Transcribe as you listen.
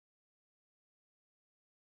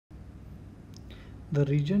The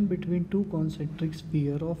region between two concentric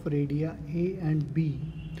spheres of radii A and B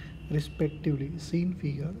respectively, seen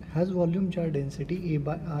figure, has volume charge density A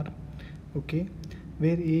by R, okay,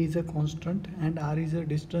 where A is a constant and R is a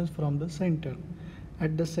distance from the center.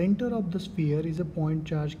 At the center of the sphere is a point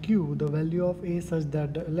charge Q. The value of A such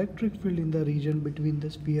that the electric field in the region between the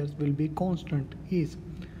spheres will be constant is.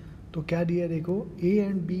 तो क्या दिया देखो, A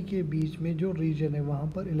and B के बीच में जो reason है वहाँ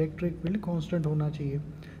पर इलेक्ट्रिक फील्ड कांस्टेंट होना चाहिए।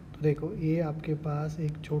 तो देखो A आपके पास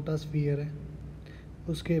एक छोटा स्फीयर है,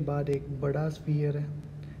 उसके बाद एक बड़ा स्फीयर है,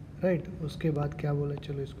 राइट। उसके बाद क्या बोला,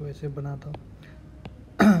 चलो इसको ऐसे बनाता हूँ।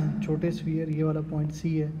 छोटे स्फीयर ये वाला पॉइंट C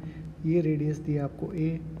है, ये रेडियस दिया आपको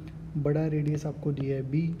A, बड़ा रेडियस आपको दिया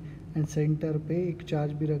है B, एंड सेंटर पे एक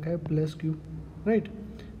चार्ज भी रखा है प्लस Q, राइट।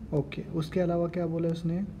 ओके, उसके अलावा क्या बोला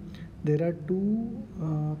उसने, there are to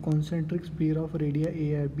concentric sphere of radio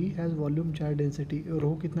ए और B has volume charge density.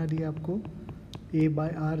 रो कितना दिया आपको, ए बाय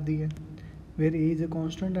आर दिया, where A is a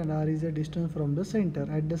constant and are is a distance from the centre.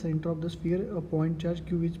 At the centre of the sphere a point charge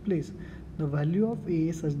Q is place. The value of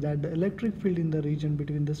A such that the electric field in the region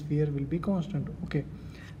between the sphere will be constant. Okay,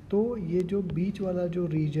 तो ये जो बीच वाला जो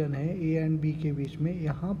reason है A and B के बीच में,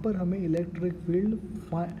 यहाँ पर हमें इलेक्ट्रिक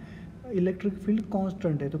फील्ड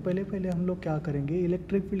कांस्टेंट है। तो पहले हम लोग क्या करेंगे,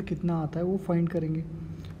 इलेक्ट्रिक फील्ड कितना आता है वो फाइंड करेंगे।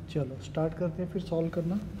 चलो स्टार्ट करते हैं फिर सॉल्व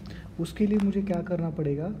करना। उसके लिए मुझे क्या करना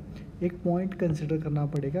पड़ेगा, एक पॉइंट कंसिडर करना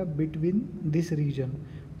पड़ेगा बिटवीन दिस रीजन।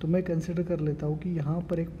 तो मैं कंसिडर कर लेता हूँ कि यहाँ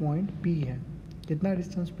पर एक पॉइंट P है, कितना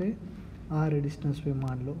डिस्टेंस पे, R डिस्टेंस पे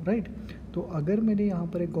मान लो, राइट। तो अगर मैंने यहाँ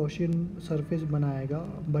पर एक गॉसियन सरफेस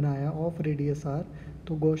बनाया ऑफ रेडियस R,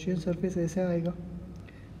 तो गॉसियन सरफेस ऐसे आएगा।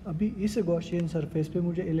 अभी इस गॉसियन सरफेस पे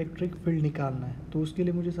मुझे इलेक्ट्रिक फील्ड निकालना है, तो उसके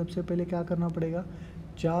लिए मुझे सबसे पहले क्या करना पड़ेगा,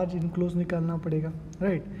 चार्ज इनक्लोज निकालना पड़ेगा,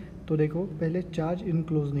 राइट। तो देखो पहले चार्ज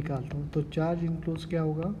इनक्लोज निकालता हूँ। तो चार्ज इनक्लोज क्या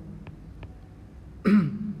होगा,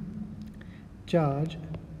 charge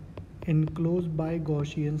enclose by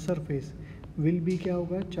Gaussian surface will be क्या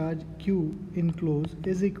होगा, charge Q enclose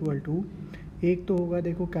is equal to, एक तो होगा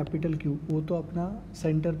देखो कैपिटल Q, वो तो अपना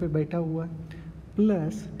सेंटर पे बैठा हुआ है,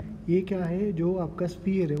 प्लस ये क्या है जो आपका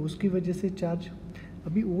स्फीयर है उसकी वजह से चार्ज।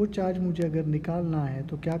 अभी वो चार्ज मुझे अगर निकालना है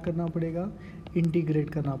तो क्या करना पड़ेगा, इंटीग्रेट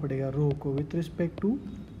करना पड़ेगा रो को विथ रिस्पेक्ट टू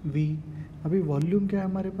V। अभी वॉल्यूम क्या है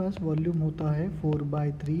हमारे पास, वॉल्यूम होता है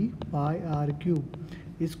 4/3 पाई आर क्यूब।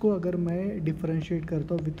 इसको अगर मैं डिफरेंशिएट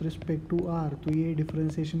करता हूँ विथ रिस्पेक्ट टू R, तो ये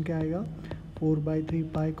डिफरेंशिएशन क्या आएगा, 4/3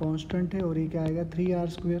 पाई कांस्टेंट है और ये क्या आएगा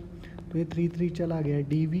 3r²। तो ये 3 चला गया,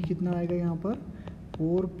 dV कितना आएगा यहाँ पर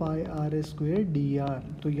 4 पाई r² dr।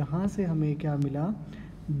 तो यहाँ से हमें क्या मिला,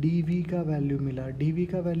 dV का वैल्यू मिला। dV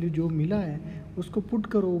का वैल्यू जो मिला है उसको पुट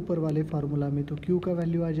करो ऊपर वाले फार्मूला में, तो Q का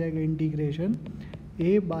वैल्यू आ जाएगा इंटीग्रेशन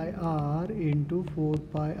A/r इंटू 4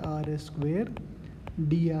 पाई r²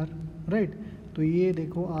 dr, राइट। तो ये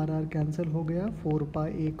देखो R कैंसिल हो गया, 4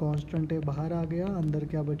 पाई A कांस्टेंट है बाहर आ गया, अंदर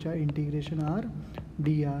क्या बचा इंटीग्रेशन R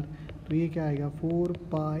dr। तो ये क्या आएगा 4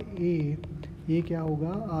 पाई A, ये क्या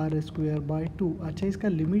होगा r²/2। अच्छा इसका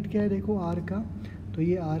लिमिट क्या है देखो R का, तो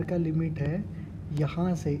ये R का लिमिट है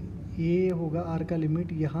यहाँ से, ये होगा R का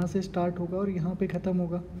लिमिट, यहाँ से स्टार्ट होगा और यहाँ पे ख़त्म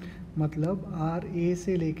होगा, मतलब R A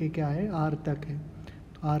से लेके क्या है R तक है।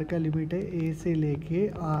 तो R का लिमिट है A से लेके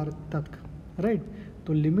R तक, राइट।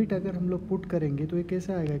 तो लिमिट अगर हम लोग पुट करेंगे तो ये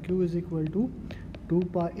कैसे आएगा, Q is equal to 2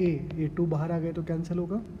 pi A, ये 2 बाहर आ गए तो कैंसिल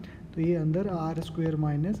होगा, तो ये अंदर r²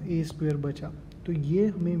 माइनस A² बचा। तो ये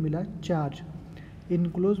हमें मिला charge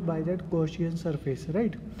enclose by that Gaussian surface,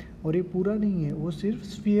 right. और ये पूरा नहीं है, वो सिर्फ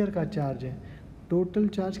स्फीयर का चार्ज है। टोटल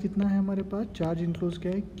चार्ज कितना है हमारे पास, चार्ज इनक्लोज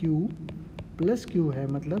क्या है Q प्लस Q है,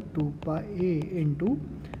 मतलब 2 पाई A into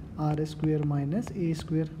r² minus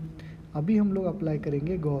A²। अभी हम लोग अप्लाई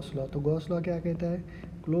करेंगे गॉस लॉ। तो गॉस लॉ क्या कहता है,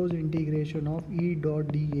 close integration of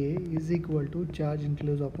E.dA is equal to charge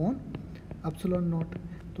enclose upon epsilon not.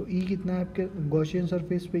 तो E कितना है आपके गॉसियन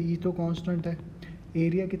सरफेस पे, E तो कांस्टेंट है,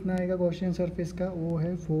 एरिया कितना आएगा गॉसियन सरफेस का, वो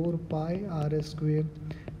है 4 पाई r²।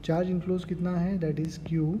 चार्ज इनक्लोज कितना है, दैट इज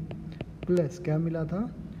Q प्लस क्या मिला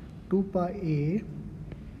था 2 पाई A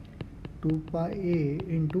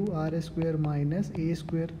into r² minus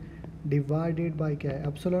A² divided by क्या है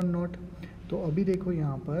एप्सिलॉन नॉट। तो अभी देखो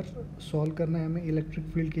यहाँ पर सॉल्व करना है हमें इलेक्ट्रिक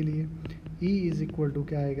फील्ड के लिए। E इज इक्वल टू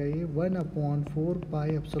क्या आएगा, ये 1/4 पाई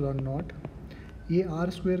एप्सिलॉन नॉट, ये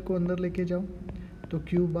r² को अंदर लेके जाओ तो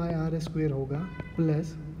Q/r² होगा,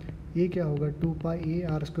 प्लस ये क्या होगा 2 पाई A,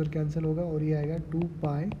 r² कैंसिल होगा और ये आएगा 2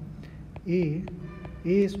 पाई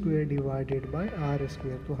A² डिवाइडेड बाय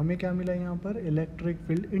r²। तो हमें क्या मिला यहाँ पर, इलेक्ट्रिक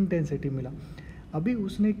फील्ड इंटेंसिटी मिला। अभी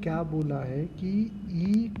उसने क्या बोला है कि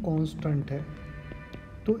E कांस्टेंट है,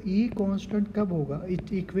 तो E कांस्टेंट कब होगा,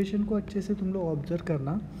 इस इक्वेशन को अच्छे से तुम लोग ऑब्जर्व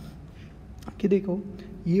करना। कि देखो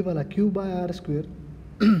ये वाला Q by are square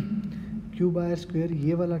Q by are square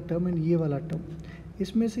ये वाला टर्म एंड ये वाला टर्म,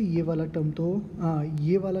 इसमें से ये वाला टर्म तो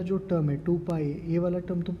ये वाला जो टर्म है 2 पाई, ये वाला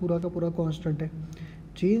टर्म तो पूरा का पूरा कांस्टेंट है।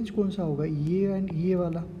 चेंज कौन सा होगा, ये एंड ये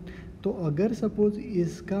वाला। तो अगर सपोज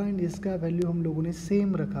इसका एंड इसका वैल्यू हम लोगों ने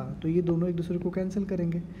सेम रखा तो ये दोनों एक दूसरे को कैंसिल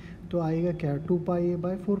करेंगे, तो आएगा क्या 2 pi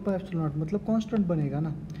by 4 pi epsilon not, मतलब कांस्टेंट बनेगा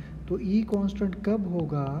ना। तो ई कांस्टेंट कब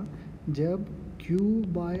होगा, जब क्यू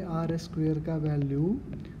बाय आर स्क्वेयर का value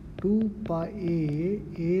 2 pi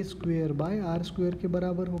A square by are square के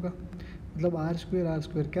बराबर होगा। मतलब आर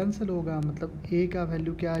स्क्वेयर कैंसिल होगा, मतलब ए का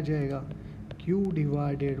वैल्यू क्या आ जाएगा, Q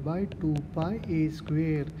divided by 2 pi A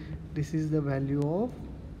square. This is the value of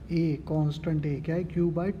A, constant ए क्या है, Q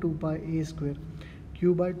by 2 pi A square.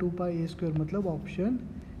 Q by 2 pi A square मतलब option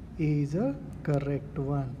A is a correct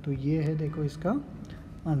one. तो ये है देखो इसका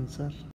आंसर।